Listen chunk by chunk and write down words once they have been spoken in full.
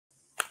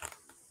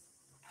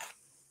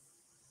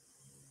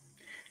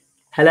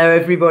Hello,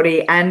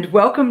 everybody, and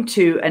welcome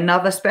to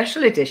another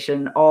special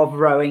edition of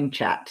Rowing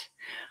Chat.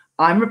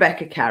 I'm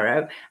Rebecca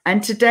Caro,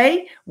 and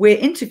today we're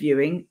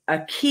interviewing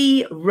a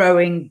key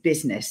rowing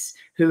business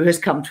who has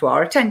come to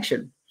our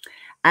attention.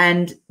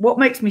 And what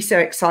makes me so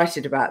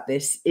excited about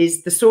this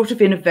is the sort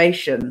of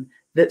innovation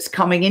that's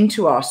coming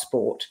into our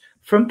sport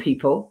from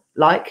people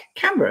like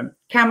Cameron.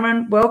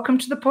 Cameron, welcome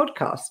to the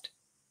podcast.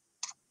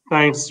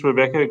 Thanks,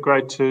 Rebecca.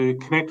 Great to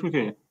connect with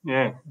you.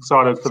 Yeah,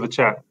 excited for the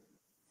chat.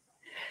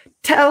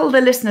 Tell the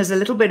listeners a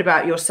little bit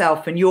about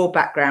yourself and your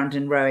background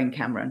in rowing,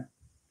 Cameron.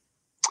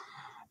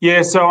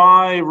 Yeah, so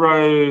I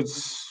rowed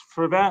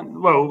for it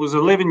was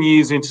 11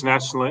 years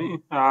internationally.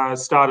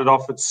 Started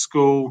off at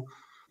school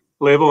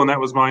level, and that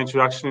was my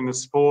introduction in the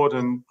sport,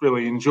 and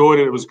really enjoyed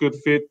it. It was a good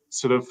fit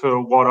sort of for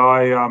what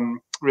I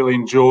really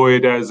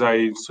enjoyed as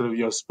a sort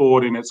of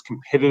sport in its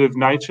competitive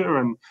nature,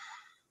 and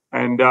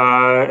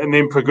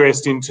then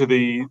progressed into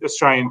the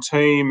Australian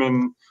team,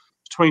 and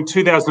between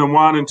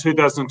 2001 and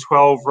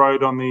 2012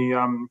 rowed on the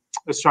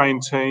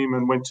Australian team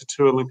and went to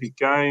 2 Olympic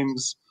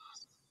Games.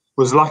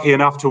 Was lucky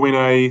enough to win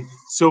a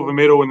silver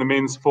medal in the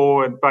men's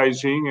 4 at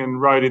Beijing, and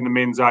rowed in the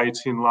men's 8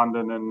 in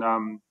London,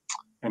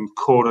 and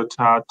caught it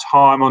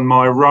time on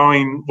my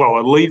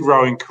elite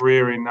rowing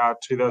career in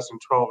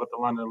 2012 at the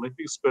London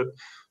Olympics. But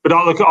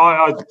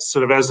I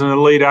sort of, as an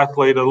elite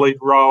athlete, elite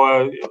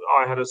rower,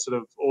 I had a sort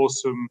of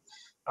awesome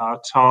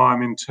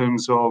time in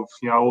terms of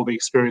all the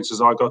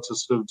experiences I got to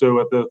sort of do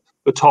at the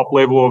top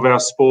level of our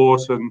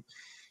sport, and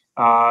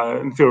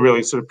feel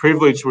really sort of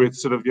privileged with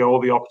sort of all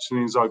the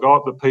opportunities I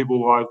got, the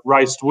people I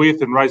raced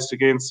with and raced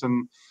against,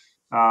 and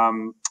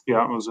it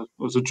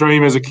was a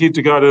dream as a kid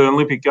to go to the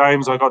Olympic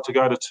Games. I got to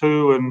go to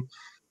 2,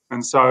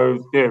 and so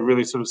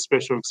really sort of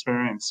special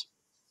experience.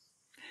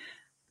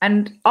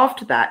 And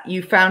after that,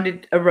 you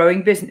founded a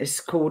rowing business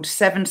called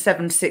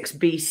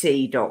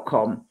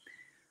 776bc.com.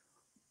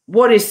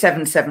 What is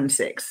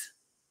 776?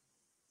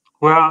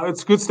 Well,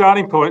 it's a good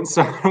starting point.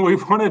 So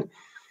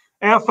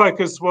our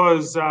focus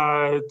was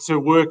to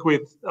work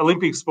with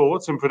Olympic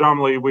sports, and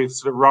predominantly with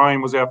sort of rowing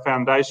was our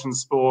foundation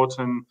sport.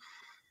 And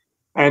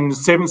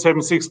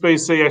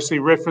 776BC actually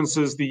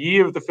references the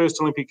year of the first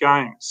Olympic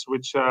Games,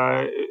 which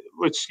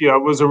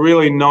was a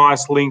really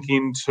nice link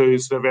into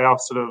sort of our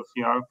sort of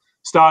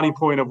starting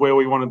point of where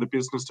we wanted the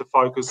business to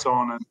focus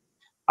on. And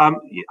I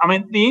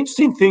mean, the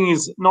interesting thing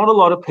is not a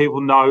lot of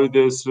people know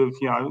the sort of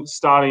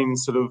starting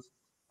sort of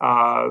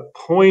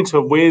point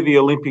of where the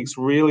Olympics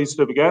really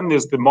sort of began.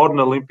 There's the modern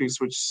Olympics,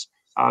 which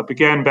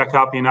began back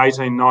up in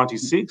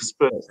 1896,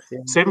 but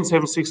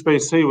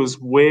 776BC was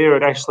where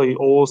it actually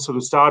all sort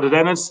of started,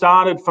 and it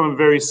started from a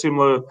very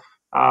similar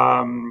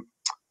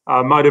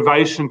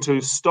motivation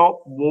to stop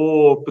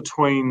war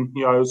between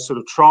sort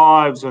of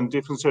tribes and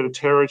different sort of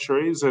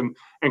territories, and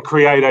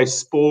create a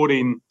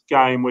sporting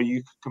game where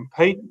you could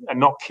compete and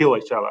not kill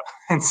each other.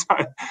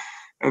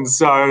 And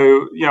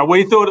so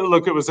we thought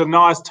it was a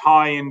nice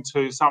tie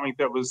into something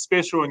that was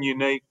special and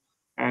unique,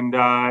 and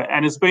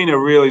it's been a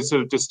really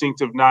sort of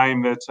distinctive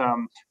name that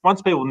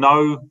once people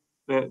know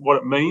what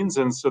it means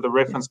and sort of the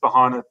reference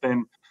behind it,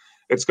 then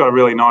it's got a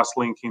really nice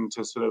link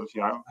into sort of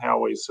how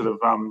we sort of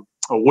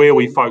or where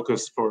we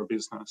focus for a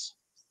business.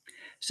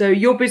 So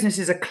your business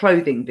is a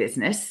clothing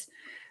business.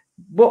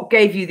 What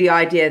gave you the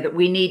idea that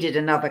we needed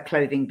another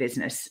clothing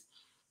business?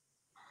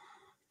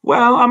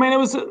 Well, I mean, it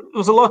was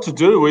a lot to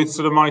do with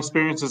sort of my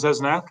experiences as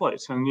an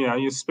athlete, and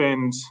you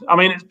spend. I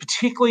mean,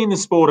 particularly in the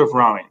sport of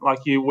rowing, like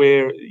you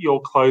wear your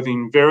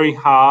clothing very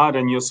hard,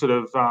 and you're sort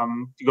of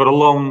you got a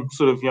long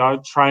sort of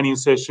training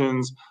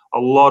sessions, a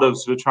lot of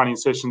sort of training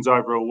sessions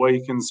over a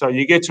week, and so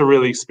you get to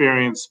really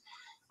experience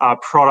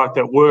product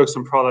that works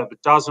and product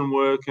that doesn't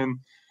work, and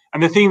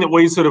the thing that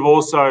we sort of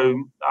also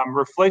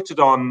reflected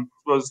on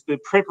was the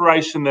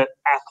preparation that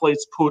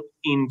athletes put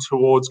in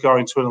towards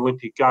going to an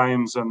Olympic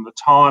Games, and the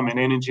time and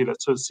energy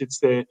that sort of sits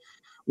there.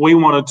 We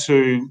wanted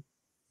to,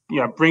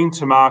 bring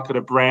to market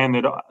a brand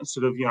that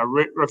sort of,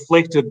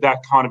 reflected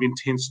that kind of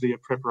intensity of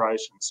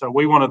preparation. So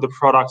we wanted the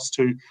products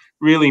to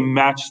really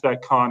match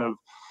that kind of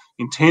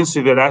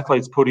intensity that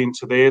athletes put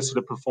into their sort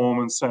of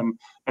performance, and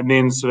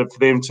then sort of for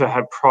them to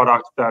have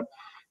product that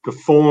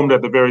performed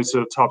at the very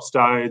sort of top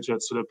stage.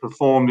 It sort of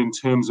performed in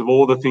terms of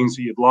all the things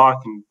that you'd like,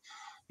 and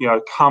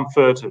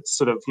comfort. It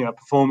sort of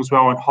performs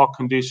well in hot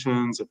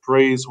conditions. It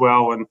breathes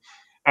well,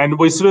 and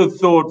we sort of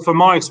thought, from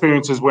my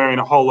experiences wearing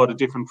a whole lot of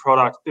different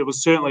product, there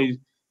was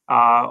certainly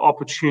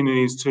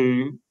opportunities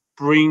to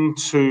bring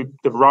to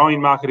the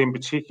rowing market in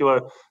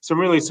particular some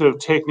really sort of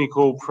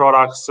technical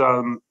products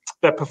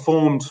that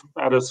performed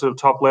at a sort of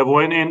top level,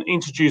 and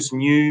introduce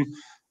new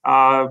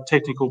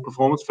technical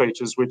performance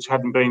features which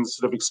hadn't been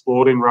sort of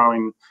explored in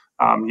rowing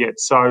yet.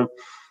 So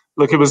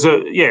look, it was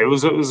a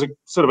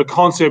sort of a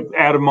concept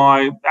out of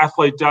my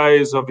athlete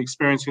days of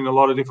experiencing a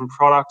lot of different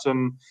products,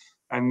 and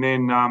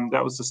then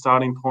that was the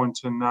starting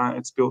point, and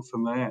it's built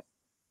from there.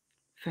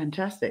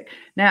 Fantastic.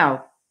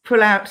 Now,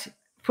 pull out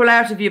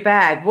of your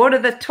bag. What are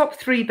the top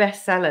 3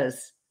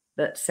 bestsellers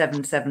that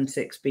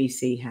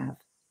 776BC have?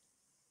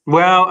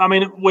 Well, I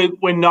mean,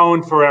 we're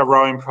known for our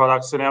rowing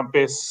products, and our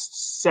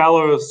best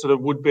seller sort of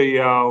would be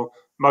our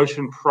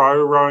Motion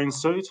Pro rowing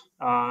suit.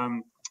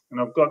 And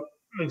I've got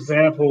an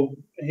example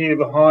here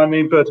behind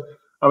me, but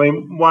I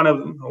mean,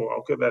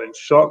 I'll get that in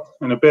shot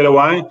in a better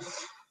way.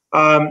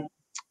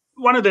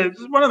 One of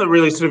the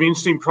really sort of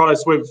interesting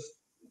products we've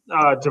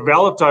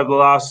developed over the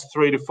last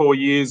 3 to 4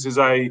 years is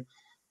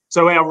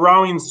so our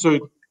rowing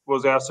suit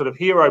was our sort of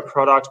hero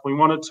product. We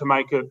wanted to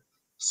make it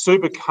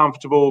super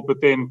comfortable,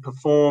 but then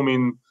perform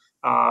in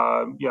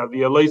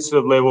the elite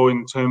sort of level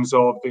in terms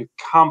of the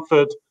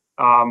comfort,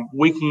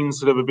 wicking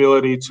sort of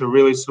ability to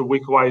really sort of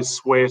wick away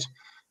sweat.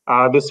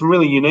 There's some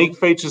really unique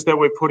features that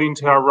we've put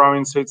into our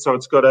rowing suit. So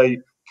it's got a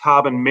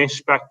carbon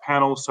mesh back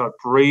panel, so it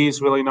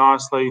breathes really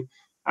nicely.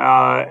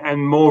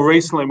 And more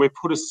recently, we've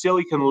put a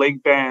silicone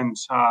leg band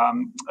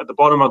at the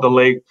bottom of the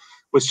leg,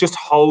 which just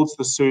holds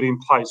the suit in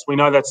place. We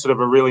know that's sort of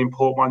a really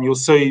important one. You'll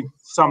see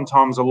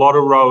sometimes a lot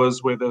of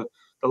rowers where the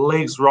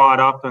legs right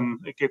up and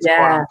it gets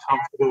quite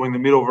uncomfortable in the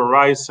middle of a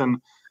race. And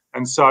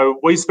so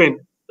we spent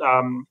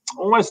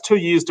almost 2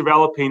 years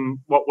developing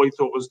what we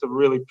thought was the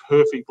really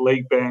perfect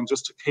leg band,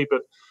 just to keep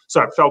it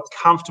so it felt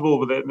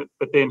comfortable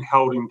but then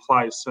held in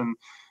place.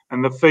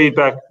 And the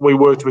feedback, we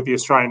worked with the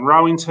Australian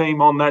rowing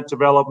team on that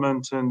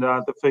development, and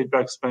the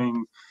feedback's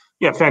been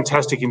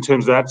fantastic in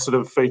terms of that sort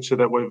of feature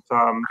that we've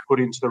put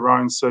into the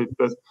rowing suit.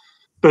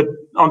 But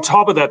on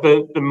top of that,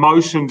 the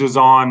motion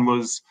design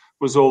was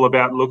all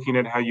about looking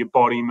at how your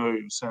body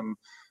moves, and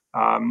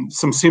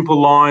some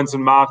simple lines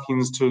and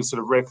markings to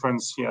sort of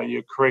reference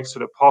your correct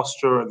sort of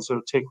posture and sort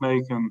of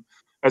technique. And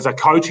as a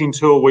coaching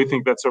tool, we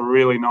think that's a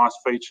really nice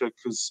feature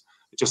because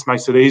it just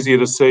makes it easier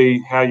to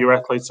see how your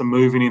athletes are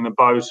moving in the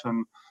boat.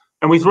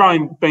 And with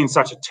rowing being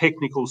such a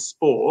technical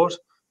sport,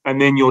 and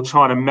then you're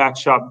trying to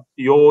match up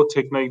your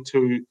technique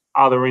to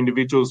other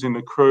individuals in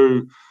the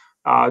crew,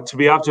 to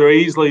be able to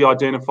easily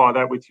identify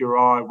that with your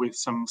eye with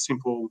some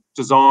simple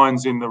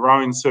designs in the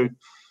rowing suit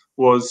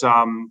was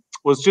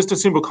just a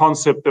simple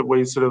concept that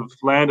we sort of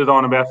landed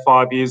on about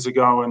 5 years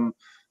ago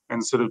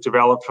and sort of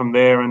developed from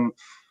there. And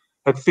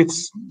it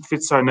fits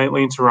so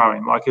neatly into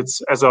rowing. Like,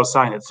 it's, as I was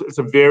saying, it's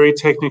a very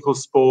technical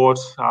sport.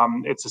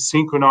 It's a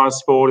synchronized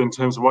sport in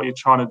terms of what you're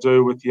trying to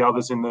do with the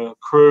others in the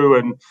crew,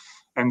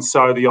 and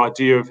so the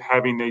idea of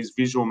having these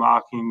visual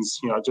markings,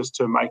 just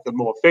to make it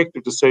more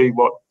effective to see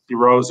what your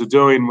rowers are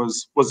doing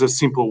was a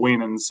simple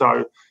win. And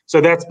so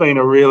that's been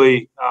a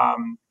really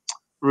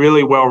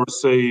really well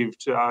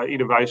received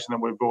innovation that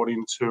we've brought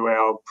into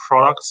our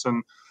products,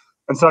 and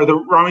so the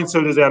rowing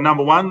suit is our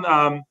number one.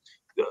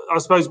 I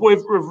suppose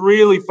we've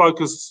really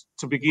focused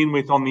to begin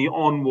with on the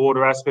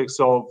on-water aspects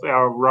of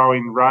our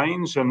rowing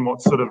range and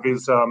what sort of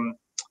is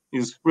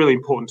really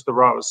important to the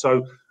rowers.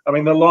 So, I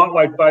mean, the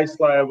lightweight base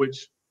layer,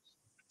 which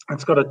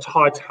it's got a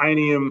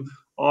titanium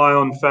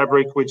ion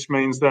fabric, which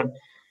means that,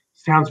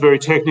 sounds very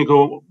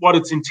technical, what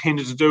it's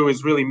intended to do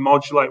is really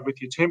modulate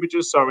with your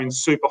temperature. So in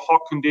super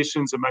hot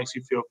conditions, it makes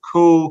you feel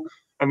cool.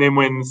 And then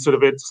when sort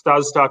of it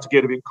does start to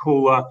get a bit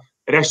cooler,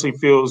 it actually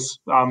feels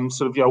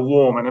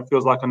warm, and it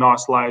feels like a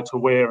nice layer to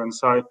wear. And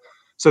so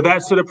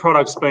that sort of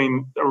product's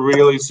been a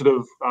really sort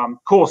of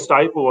core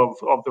staple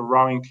of the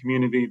rowing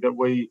community that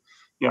we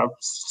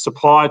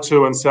supply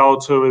to and sell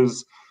to,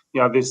 is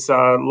this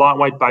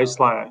lightweight base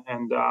layer,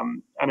 and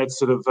it's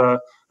sort of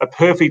a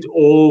perfect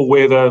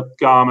all-weather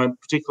garment,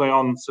 particularly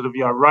on sort of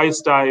race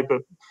day,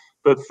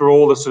 but for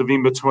all the sort of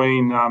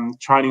in-between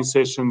training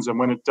sessions, and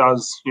when it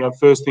does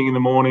first thing in the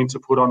morning to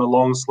put on a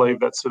long sleeve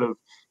that sort of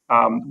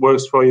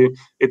works for you.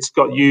 It's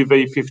got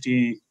UV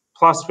 50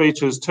 plus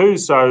features too,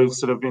 so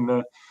sort of in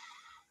the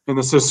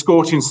sort of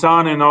scorching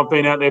sun, and I've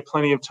been out there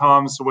plenty of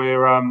times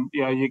where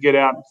you get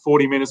out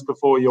 40 minutes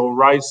before your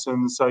race,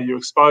 and so you're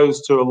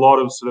exposed to a lot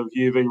of sort of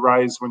UV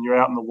rays when you're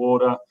out in the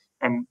water,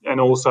 and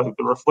also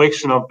the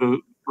reflection of the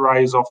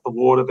rays off the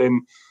water.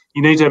 Then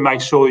you need to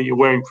make sure that you're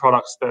wearing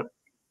products that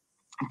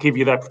give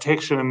you that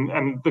protection.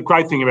 And the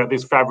great thing about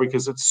this fabric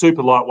is it's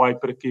super lightweight,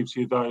 but it gives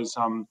you those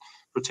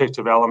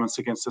protective elements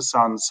against the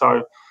sun.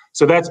 So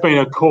that's been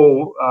a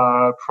cool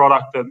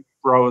product that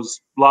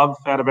rowers love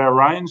out of our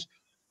range.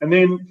 And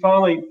then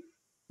finally,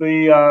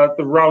 the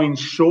rowing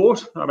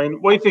short. I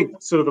mean, we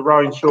think sort of the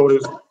rowing short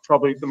is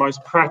probably the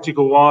most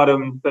practical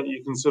item that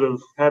you can sort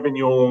of have in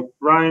your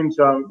range.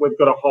 We've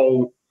got a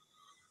whole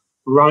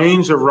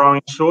range of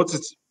rowing shorts.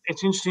 It's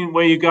interesting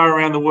where you go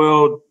around the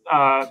world,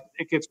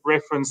 it gets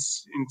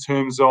referenced in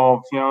terms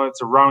of,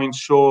 it's a rowing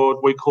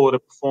short. We call it a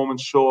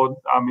performance short.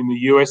 In the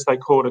US, they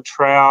call it a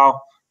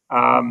trowel.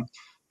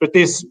 But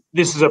this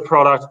is a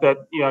product that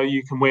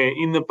you can wear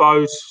in the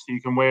boat,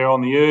 you can wear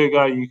on the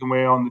ergo, you can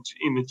wear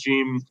in the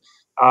gym.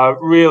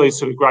 Really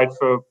sort of great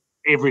for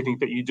everything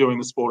that you do in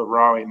the sport of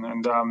rowing,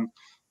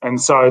 and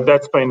so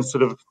that's been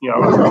sort of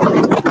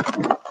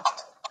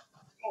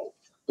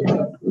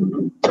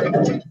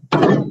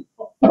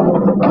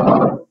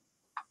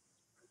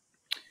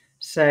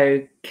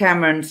So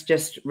Cameron's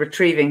just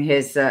retrieving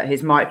his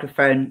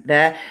microphone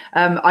there.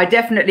 I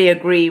definitely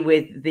agree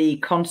with the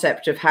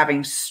concept of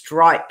having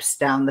stripes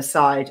down the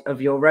side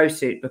of your row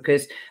suit,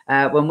 because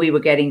when we were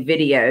getting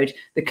videoed,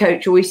 the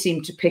coach always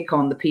seemed to pick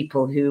on the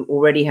people who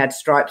already had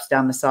stripes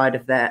down the side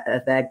of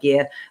their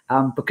gear,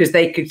 because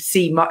they could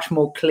see much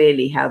more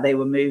clearly how they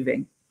were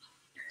moving.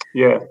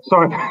 Yeah,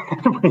 sorry,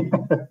 we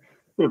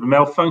have a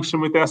malfunction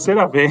with our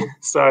setup here.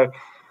 So.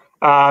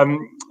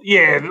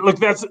 Yeah, look,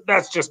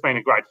 that's just been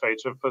a great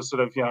feature for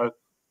sort of,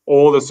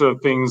 all the sort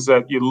of things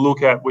that you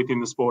look at within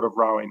the sport of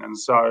rowing. And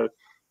so,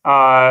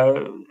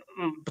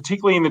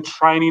 particularly in the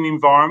training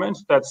environment,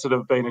 that's sort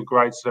of been a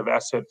great sort of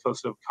asset for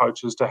sort of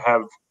coaches to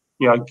have,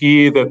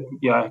 gear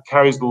that,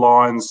 carries the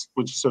lines,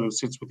 which sort of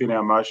sits within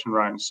our motion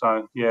range.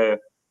 So, yeah.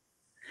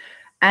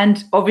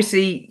 And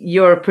obviously,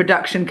 you're a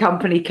production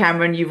company,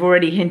 Cameron. You've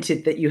already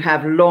hinted that you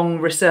have long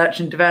research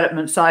and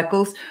development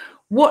cycles.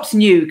 What's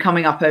new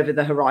coming up over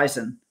the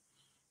horizon?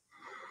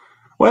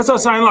 Well, as I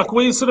was saying,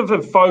 we sort of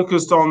have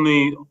focused on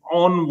the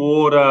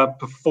on-water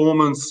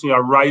performance,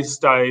 race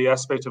day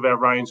aspect of our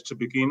range to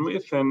begin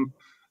with. And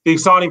the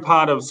exciting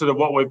part of sort of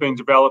what we've been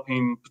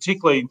developing,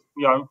 particularly,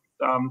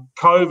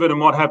 COVID and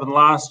what happened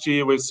last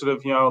year, was sort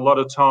of, a lot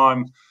of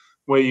time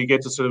where you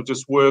get to sort of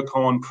just work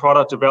on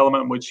product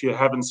development, which you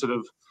haven't sort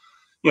of,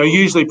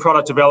 usually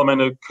product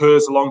development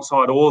occurs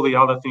alongside all the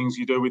other things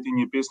you do within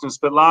your business.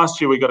 But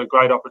last year we got a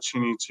great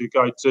opportunity to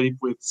go deep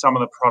with some of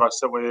the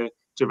products that we're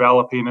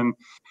developing, and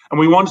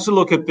we wanted to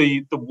look at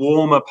the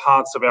warmer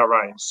parts of our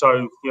range.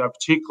 So,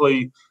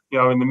 particularly,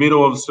 in the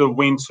middle of sort of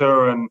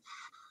winter, and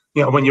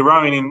when you're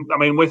rowing in, I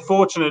mean, we're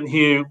fortunate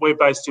here. We're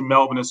based in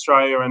Melbourne,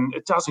 Australia, and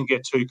it doesn't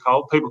get too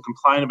cold. People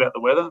complain about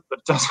the weather, but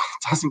it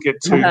doesn't get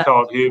too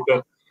cold here.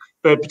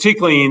 But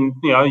particularly in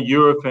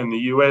Europe and the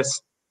US,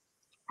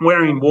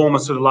 wearing warmer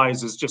sort of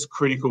layers is just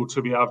critical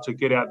to be able to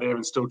get out there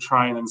and still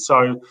train. And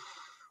so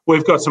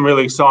we've got some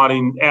really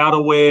exciting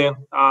outerwear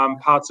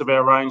parts of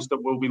our range that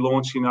we'll be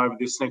launching over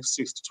this next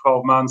 6 to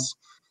 12 months.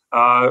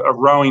 A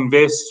rowing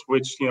vest,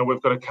 which,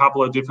 we've got a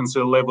couple of different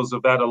sort of levels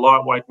of that, a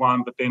lightweight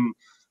one, but then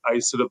a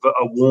sort of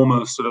a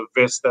warmer sort of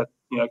vest that,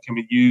 can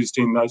be used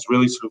in those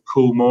really sort of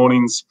cool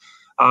mornings.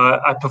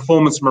 A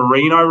performance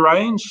merino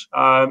range.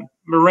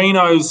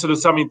 Merino is sort of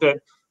something that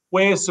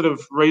we're sort of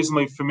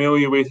reasonably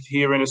familiar with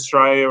here in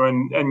Australia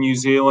and New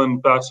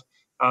Zealand, but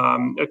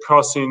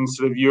across in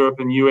sort of Europe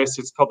and US,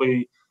 it's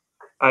probably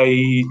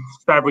a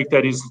fabric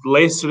that is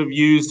less sort of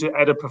used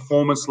at a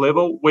performance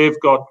level. We've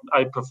got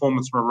a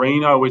performance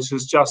merino, which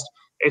is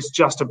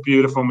just a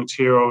beautiful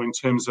material in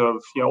terms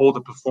of all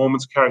the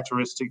performance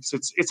characteristics.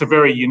 It's a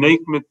very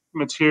unique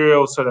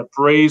material, so that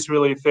breathes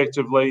really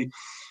effectively.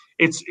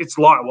 It's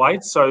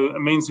lightweight, so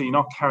it means that you're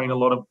not carrying a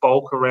lot of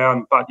bulk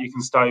around, but you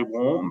can stay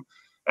warm.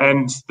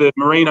 And the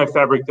merino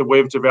fabric that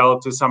we've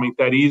developed is something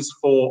that is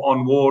for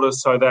on water,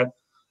 so that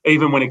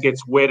even when it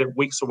gets wet, it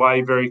wicks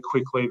away very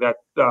quickly, that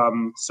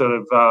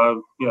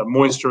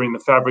moisture in the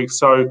fabric.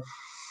 So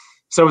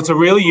it's a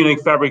really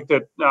unique fabric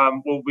that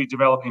we'll be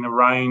developing a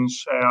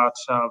range out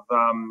of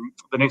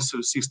the next sort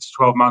of 6 to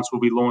 12 months.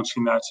 We'll be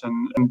launching that,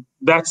 and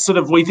that's sort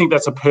of, we think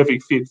that's a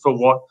perfect fit for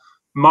what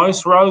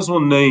most rowers will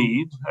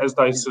need as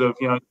they sort of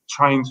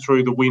train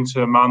through the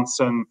winter months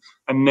and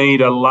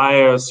need a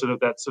layer sort of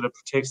that sort of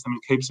protects them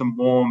and keeps them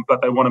warm,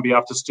 but they want to be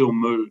able to still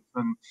move.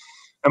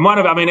 And one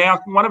of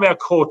our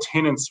core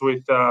tenets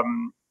with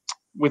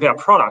our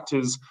product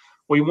is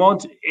we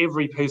want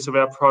every piece of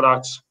our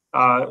product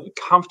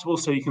comfortable,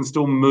 so you can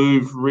still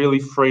move really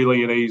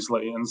freely and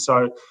easily. And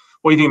so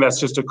we think that's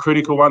just a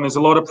critical one. There's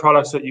a lot of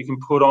products that you can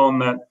put on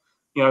that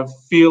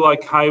feel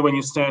okay when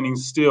you're standing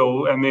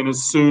still, and then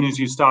as soon as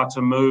you start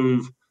to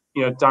move,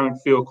 don't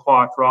feel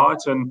quite right.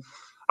 And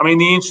I mean,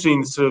 the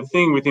interesting sort of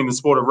thing within the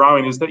sport of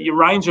rowing is that your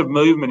range of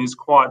movement is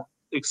quite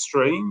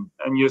extreme,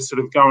 and you're sort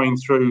of going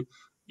through,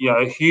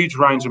 a huge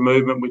range of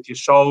movement with your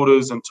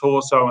shoulders and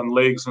torso and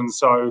legs. And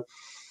so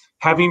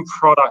having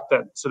product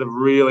that sort of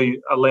really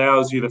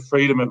allows you the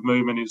freedom of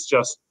movement is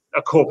just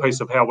a core piece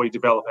of how we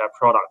develop our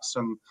products.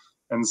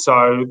 And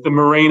so the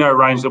merino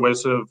range that we're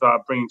sort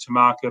of bringing to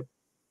market,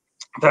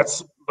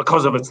 that's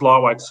because of its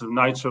lightweight sort of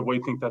nature. We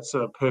think that's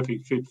a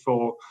perfect fit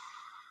for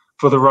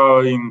the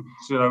rowing,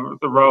 the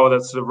rower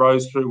that sort of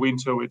rows through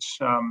winter, which,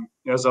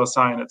 as I was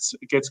saying,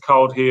 it gets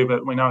cold here,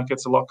 but we know it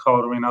gets a lot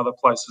colder in other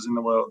places in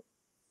the world.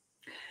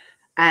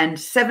 And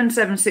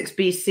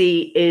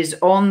 776BC is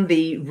on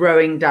the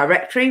rowing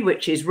directory,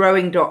 which is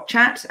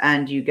rowing.chat,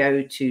 and you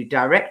go to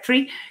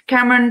directory.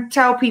 Cameron,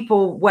 tell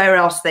people where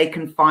else they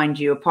can find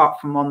you apart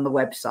from on the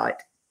website.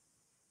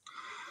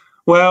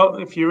 Well,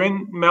 if you're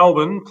in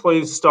Melbourne,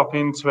 please stop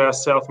into our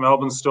South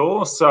Melbourne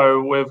store.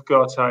 So we've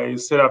got a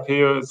setup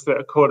here. It's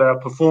called our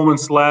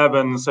Performance Lab,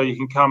 and so you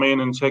can come in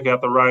and check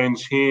out the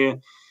range here.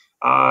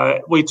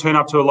 We turn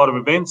up to a lot of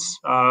events.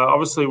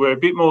 Obviously, we're a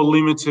bit more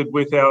limited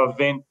with our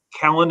event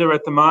calendar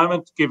at the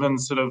moment, given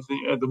sort of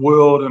the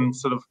world and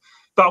sort of.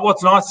 But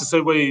what's nice to see,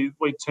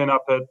 we turn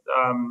up at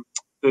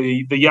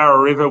the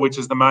Yarra River, which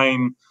is the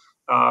main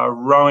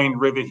rowing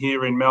river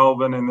here in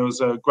Melbourne, and there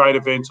was a great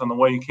event on the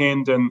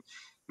weekend, and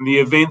the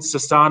events are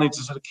starting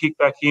to sort of kick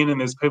back in, and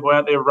there's people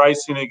out there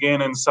racing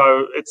again, and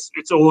so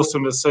it's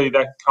awesome to see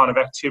that kind of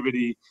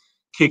activity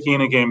kick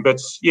in again. But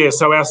yeah,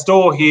 so our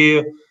store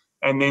here,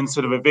 and then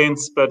sort of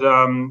events, but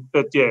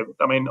yeah,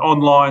 I mean,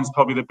 online's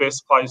probably the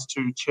best place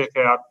to check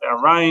out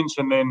our range,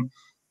 and then,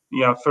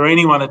 you know, for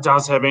anyone that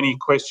does have any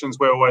questions,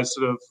 we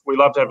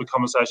love to have a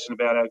conversation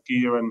about our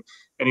gear, and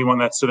anyone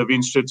that's sort of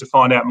interested to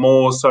find out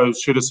more, so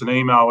shoot us an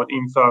email at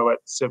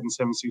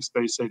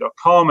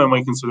info@776bc.com, and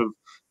we can sort of,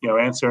 you know,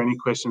 answer any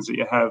questions that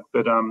you have.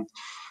 But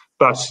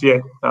yeah,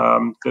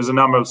 there's a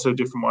number of sort of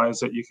different ways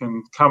that you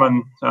can come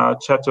and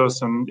chat to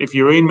us. And if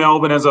you're in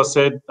Melbourne, as I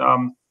said,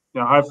 you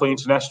know, hopefully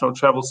international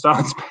travel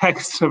starts back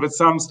sort of at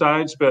some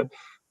stage, but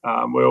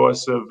we're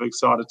always sort of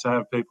excited to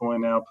have people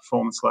in our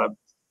performance lab.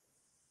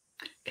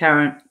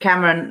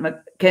 Cameron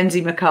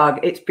Mackenzie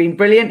McHargue, it's been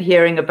brilliant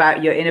hearing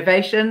about your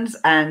innovations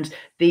and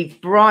the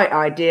bright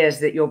ideas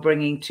that you're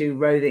bringing to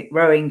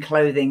rowing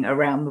clothing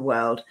around the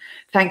world.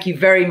 Thank you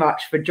very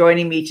much for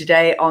joining me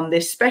today on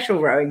this special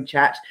rowing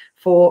chat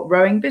for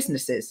rowing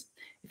businesses.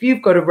 If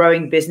you've got a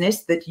rowing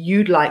business that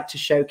you'd like to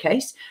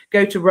showcase,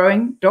 go to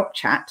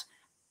rowing.chat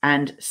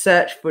and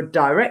search for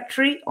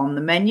directory on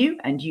the menu,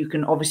 and you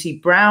can obviously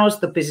browse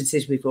the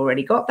businesses we've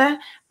already got there,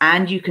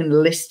 and you can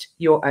list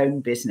your own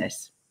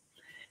business.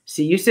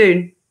 See you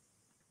soon.